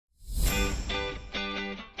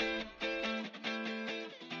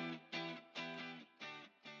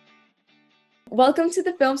Welcome to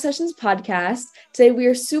the Film Sessions podcast. Today we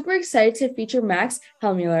are super excited to feature Max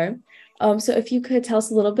Helmueller. So if you could tell us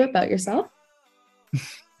a little bit about yourself.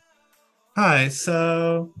 Hi,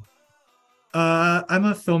 I'm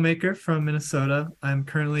a filmmaker from Minnesota. I'm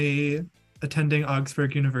currently attending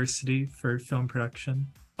Augsburg University for film production.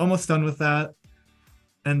 Almost done with that.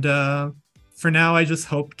 And for now, I just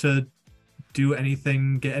hope to do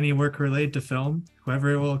anything, get any work related to film,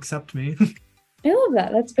 whoever will accept me. I love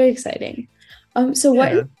that. That's very exciting. So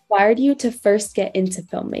what Yeah. inspired you to first get into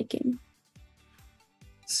filmmaking?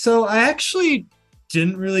 So I actually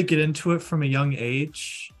didn't really get into it from a young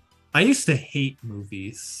age. I used to hate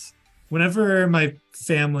movies. Whenever my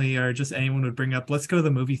family or just anyone would bring up, let's go to the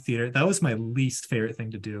movie theater, that was my least favorite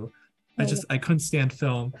thing to do. Oh, I couldn't stand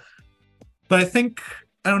film. But I think,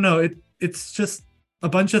 I don't know, it's just a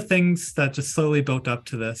bunch of things that just slowly built up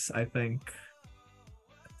to this, I think.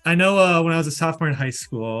 I know when I was a sophomore in high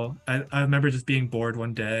school, I remember just being bored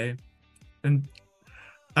one day and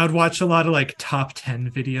I would watch a lot of like top 10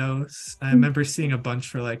 videos. I remember seeing a bunch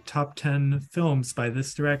for like top 10 films by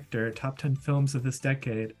this director, top 10 films of this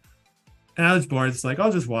decade. And I was bored. It's like,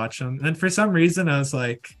 I'll just watch them. And for some reason, I was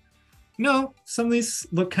like, no, some of these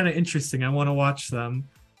look kind of interesting. I want to watch them.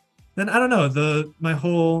 Then I don't know, my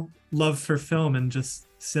whole love for film and just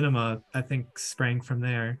cinema, I think, sprang from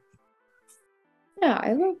there. yeah,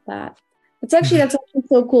 I love that. That's actually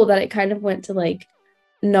so cool that it kind of went to like,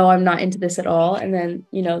 no, I'm not into this at all, and then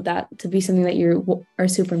that to be something that you are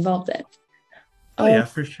super involved in. Oh Um, yeah,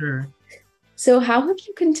 for sure. so how have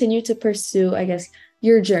you continued to pursue, I guess,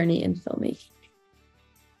 your journey in filmmaking?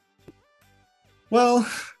 Well,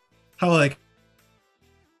 how like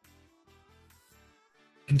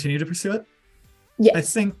continue to pursue it? I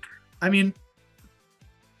Yes. think, I mean,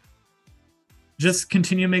 just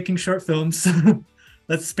continue making short films.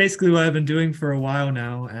 That's basically what I've been doing for a while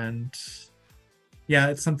now. And yeah,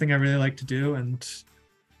 it's something I really like to do. And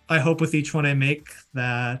I hope with each one I make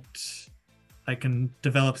that I can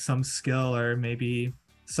develop some skill or maybe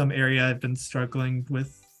some area I've been struggling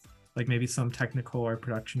with, like maybe some technical or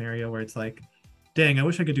production area where it's like, dang, I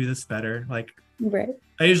wish I could do this better. Like Right.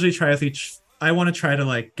 I usually try with each, I want to try to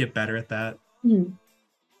like get better at that. Mhm.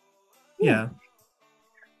 Yeah.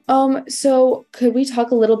 Yeah. So could we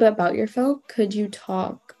talk a little bit about your film? Could you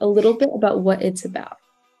talk a little bit about what it's about?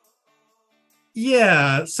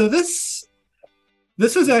 Yeah. So this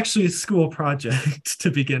was actually a school project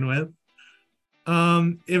to begin with.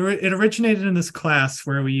 It originated in this class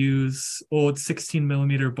where we use old 16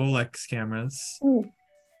 millimeter Bolex cameras, Oh,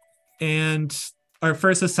 and our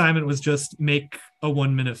first assignment was just make a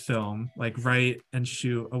 1 minute film, like write and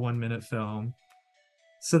shoot a 1 minute film.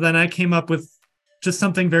 So then I came up with just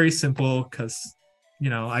something very simple because,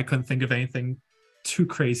 I couldn't think of anything too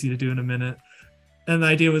crazy to do in a minute. And the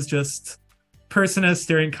idea was just person has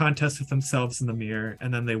staring contest with themselves in the mirror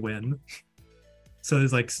and then they win. So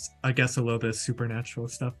there's like, I guess, a little bit of supernatural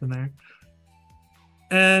stuff in there.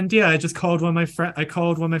 And yeah, I just called I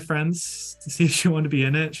called one of my friends to see if she wanted to be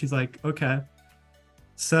in it. She's like, okay.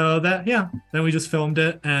 So then we just filmed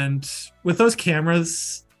it. And with those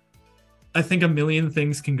cameras, I think a million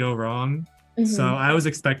things can go wrong. So mm-hmm. I was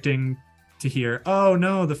expecting to hear, oh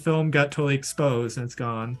no, the film got totally exposed and it's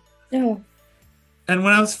gone. No. And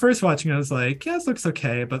when I was first watching, I was like, yeah, this looks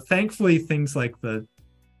okay. But thankfully, things like the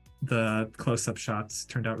close-up shots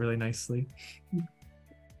turned out really nicely.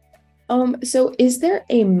 So is there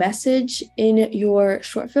a message in your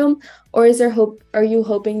short film, or are you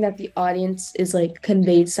hoping that the audience is like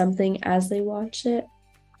conveyed something as they watch it?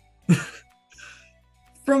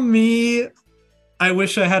 From me, I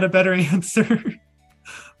wish I had a better answer.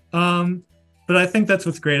 um, but I think that's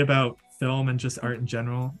what's great about film and just art in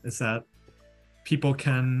general is that people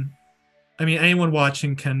can, I mean, anyone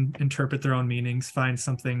watching can interpret their own meanings, find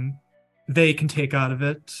something they can take out of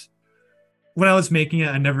it. When I was making it,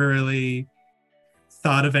 I never really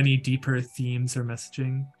thought of any deeper themes or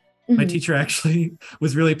messaging. My Mhm. teacher actually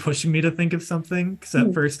was really pushing me to think of something because at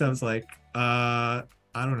Mhm. first I was like, I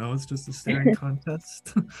don't know, it's just a staring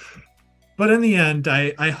contest. But in the end,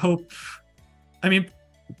 I hope, I mean,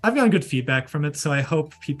 I've gotten good feedback from it, so I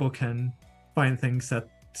hope people can find things that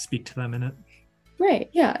speak to them in it. Right.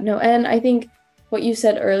 Yeah. No, and I think what you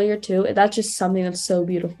said earlier too, that's just something that's so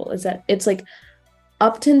beautiful, is that it's like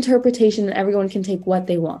up to interpretation and everyone can take what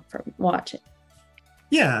they want from watching.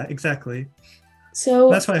 Yeah, exactly. So,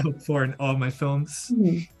 That's what I hope for in all my films.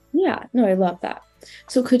 yeah, no, I love that.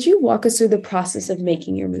 So could you walk us through the process of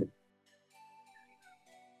making your movie?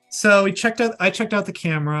 So I checked out the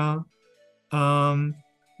camera. Um,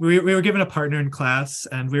 we were given a partner in class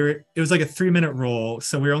and it was like a 3 minute roll.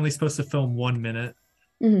 So we were only supposed to film 1 minute.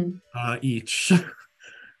 Hmm. each.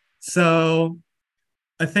 So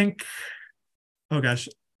I think, oh gosh,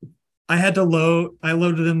 I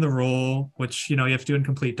loaded in the roll, which, you have to do in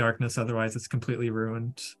complete darkness, otherwise it's completely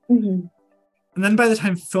ruined. Hmm. And then by the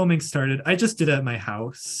time filming started, I just did it at my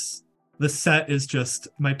house. The set is just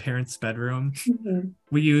my parents' bedroom. Hmm.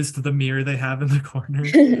 We used the mirror they have in the corner.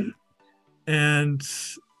 And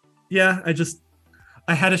yeah,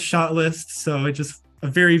 I had a shot list, so I just a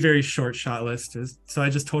very, very short shot list. So I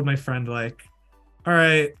just told my friend, like, all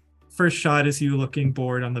right, first shot is you looking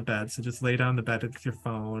bored on the bed. So just lay down on the bed with your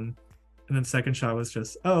phone. And then second shot was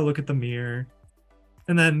just, oh, look at the mirror.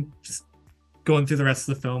 And then just going through the rest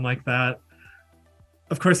of the film like that.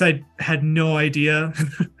 Of course, I had no idea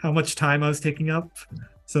how much time I was taking up.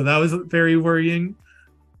 So that was very worrying.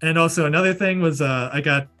 And also another thing was I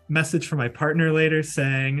got a message from my partner later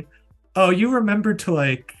saying, oh, you remembered to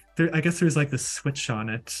I guess there's like this switch on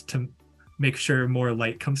it to make sure more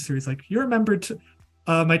light comes through. He's like, you remembered to,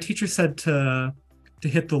 my teacher said to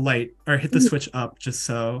hit the light or hit the switch up just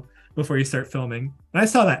so before you start filming. And I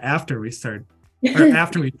saw that after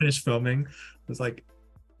after we finished filming. I was like,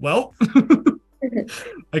 well,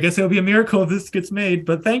 I guess it'll be a miracle if this gets made,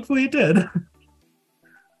 but thankfully it did.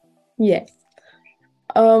 Yeah.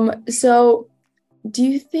 So do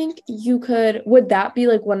you think would that be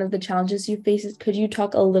like one of the challenges you faced? Could you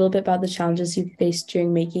talk a little bit about the challenges you faced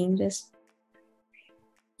during making this?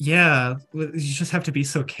 Yeah, you just have to be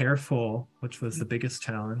so careful, which was the biggest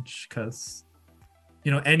challenge, because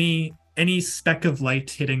any speck of light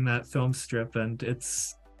hitting that film strip and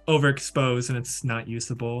it's overexposed and it's not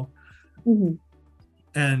usable. Mm-hmm.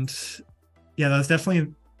 And yeah, that was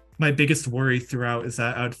definitely my biggest worry throughout, is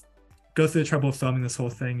that I would go through the trouble of filming this whole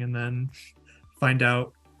thing and then find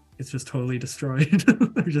out it's just totally destroyed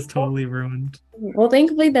or just totally ruined. Well,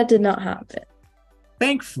 thankfully that did not happen.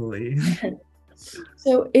 Thankfully.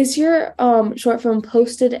 So is your short film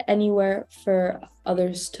posted anywhere for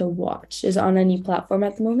others to watch? Is it on any platform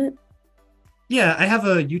at the moment? Yeah, I have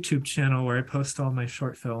a YouTube channel where I post all my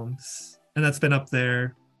short films, and that's been up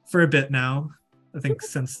there for a bit now. I think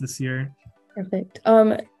since this year. Perfect.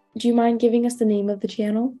 Do you mind giving us the name of the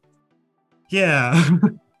channel? Yeah.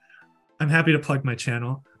 I'm happy to plug my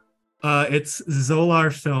channel. It's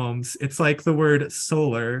Zolar Films. It's like the word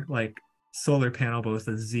solar, like solar panel, but with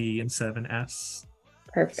a Z instead of an S.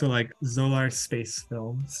 Perfect. So like Zolar Space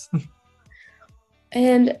Films.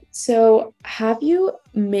 And so, have you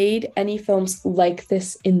made any films like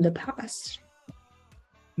this in the past?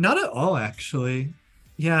 Not at all, actually.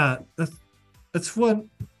 Yeah, that's what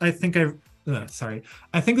I think sorry.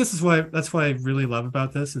 I think this is that's what I really love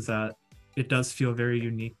about this, is that it does feel very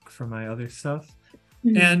unique from my other stuff.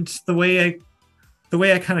 Mhm. And the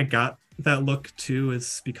way I kind of got that look too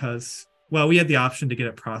is because, well, we had the option to get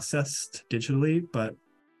it processed digitally, but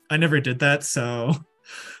I never did that. So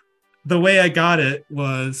the way I got it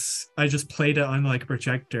was I just played it on like a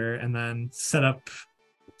projector and then set up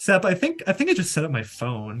I think I just set up my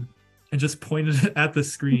phone and just pointed it at the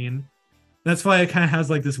screen. That's why it kind of has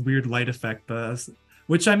like this weird light effect buzz,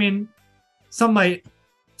 which, I mean, some might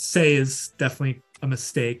say is definitely a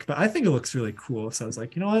mistake, but I think it looks really cool. So I was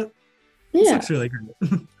like, you know what? This Yeah. looks really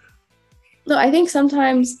great. No, I think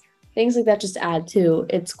sometimes things like that just add to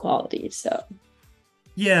its quality. So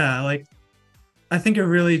Yeah, like I think it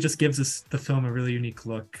really just gives us the film a really unique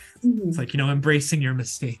look. It's like, embracing your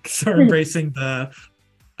mistakes or embracing the,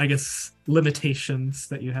 I guess, limitations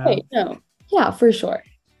that you have. Right, no. Yeah, for sure.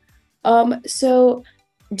 So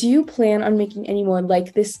do you plan on making any more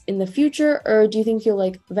like this in the future, or do you think you'll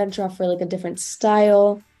like venture off for like a different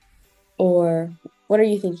style, or what are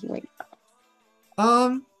you thinking right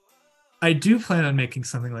I do plan on making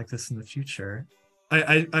something like this in the future.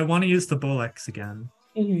 I want to use the Bolex again,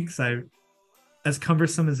 now? because as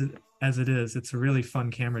cumbersome as it is, it's a really fun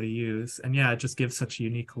camera to use, and yeah, it just gives such a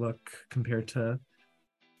unique look compared to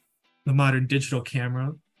the modern digital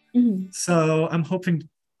camera. Mm-hmm. So I'm hoping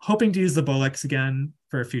to use the Bolex again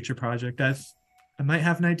for a future project. I might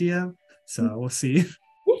have an idea, so we'll see.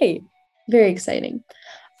 Yay, very exciting.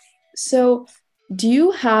 So, do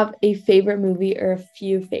you have a favorite movie or a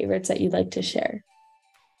few favorites that you'd like to share?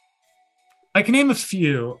 I can name a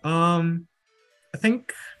few. I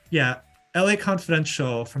think, yeah, LA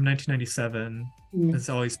Confidential from 1997 Mm. has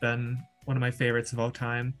always been one of my favorites of all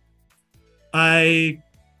time. I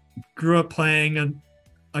grew up playing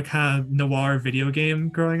a kind of noir video game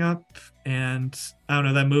growing up, and I don't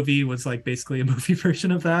know, that movie was like basically a movie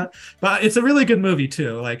version of that. But it's a really good movie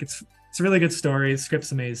too. Like it's a really good story. The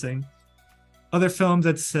script's amazing. Other films,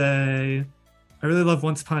 I'd say I really love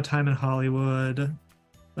Once Upon a Time in Hollywood.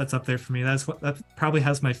 that's up there for me. That probably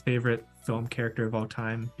has my favorite film character of all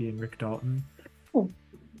time, being Rick Dalton. Oh.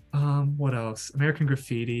 What else? American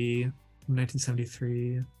Graffiti from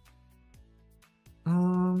 1973.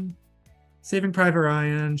 Saving Private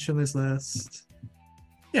Ryan, Schindler's List.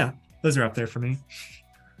 Yeah, those are up there for me.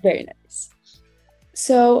 Very nice.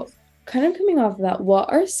 So, kind of coming off of that,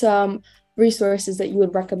 what are some resources that you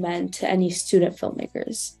would recommend to any student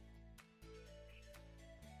filmmakers?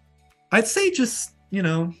 I'd say just,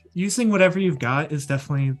 using whatever you've got is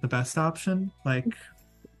definitely the best option. Like,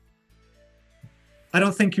 I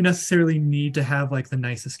don't think you necessarily need to have like the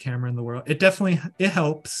nicest camera in the world. It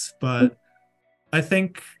helps, but I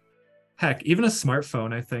think, heck, even a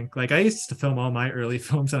smartphone, I think. Like, I used to film all my early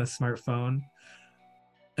films on a smartphone.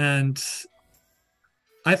 And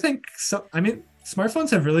I think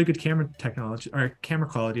smartphones have really good camera technology or camera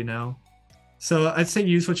quality now. So I'd say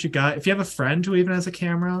use what you got. If you have a friend who even has a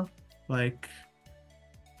camera, like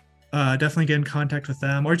definitely get in contact with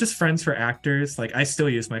them, or just friends for actors. Like, I still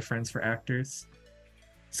use my friends for actors.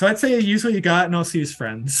 So I'd say use what you got and also use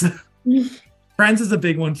friends. Friends is a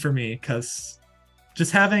big one for me because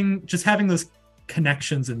just having those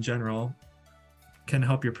connections in general can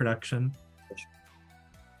help your production.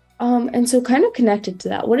 And so kind of connected to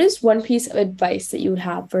that, what is one piece of advice that you would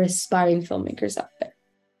have for aspiring filmmakers out there?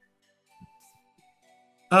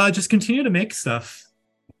 Just continue to make stuff.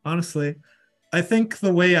 Honestly, I think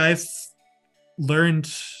the way I've learned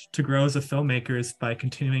to grow as a filmmaker is by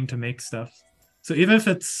continuing to make stuff. So even if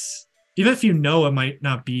it might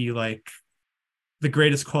not be like the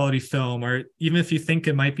greatest quality film, or even if you think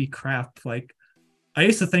it might be crap, like I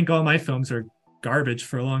used to think all my films are garbage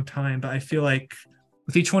for a long time, but I feel like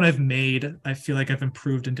with each one I've made, I feel like I've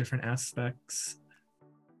improved in different aspects.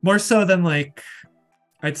 More so than like,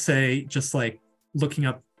 I'd say just like looking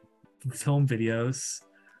up film videos.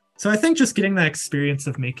 So I think just getting that experience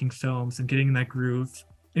of making films and getting in that groove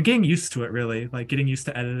and getting used to it, really, like getting used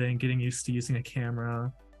to editing, getting used to using a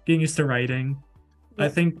camera, getting used to writing. I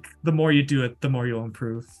think the more you do it, the more you'll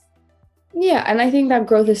improve. Yeah, and I think that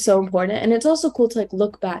growth is so important. And it's also cool to like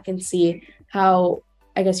look back and see how,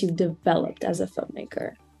 I guess, you've developed as a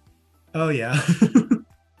filmmaker. Oh, yeah.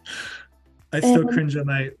 I still cringe at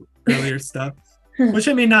my earlier stuff, which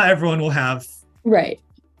I mean, not everyone will have right.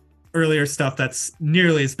 earlier stuff that's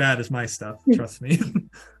nearly as bad as my stuff, trust me.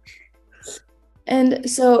 And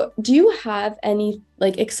so do you have any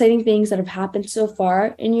like exciting things that have happened so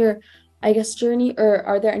far in your, I guess, journey, or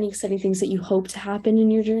are there any exciting things that you hope to happen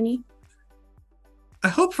in your journey? I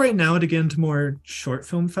hope right now to get into more short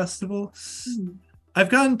film festivals. I've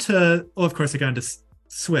gone to, well, of course, I've gone to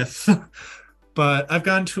SWIFT, but I've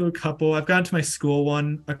gone to a couple. I've gone to my school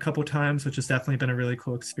one a couple times, which has definitely been a really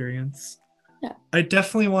cool experience. Yeah. I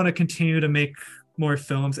definitely want to continue to make more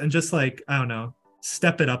films and just like, I don't know,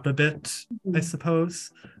 step it up a bit, I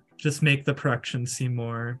suppose. Just make the production seem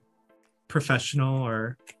more professional,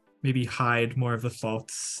 or maybe hide more of the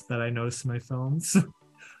faults that I notice in my films.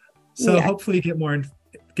 So hopefully get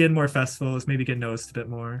in more festivals, maybe get noticed a bit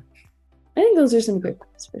more. I think those are some great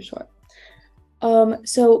points for sure.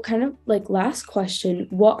 So kind of like last question,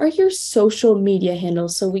 what are your social media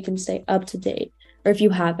handles so we can stay up to date, or if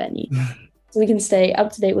you have any, so we can stay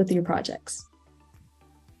up to date with your projects?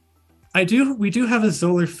 We do have a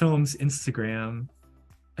Zoller Films Instagram.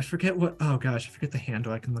 I forget the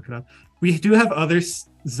handle. I can look it up. We do have other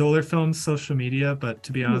Zoller Films social media, but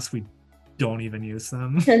to be honest, we don't even use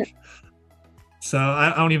them. So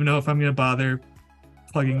I don't even know if I'm going to bother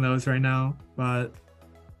plugging those right now. But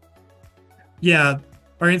yeah,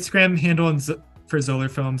 our Instagram handle for Zoller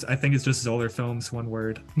Films, I think, is just Zoller Films, one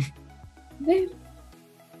word. It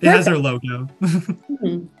has our logo.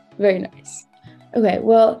 Very nice. Okay,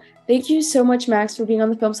 well, thank you so much, Max, for being on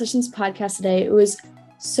the Film Sessions podcast today. It was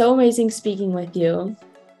so amazing speaking with you.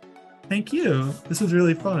 Thank you. This was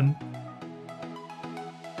really fun.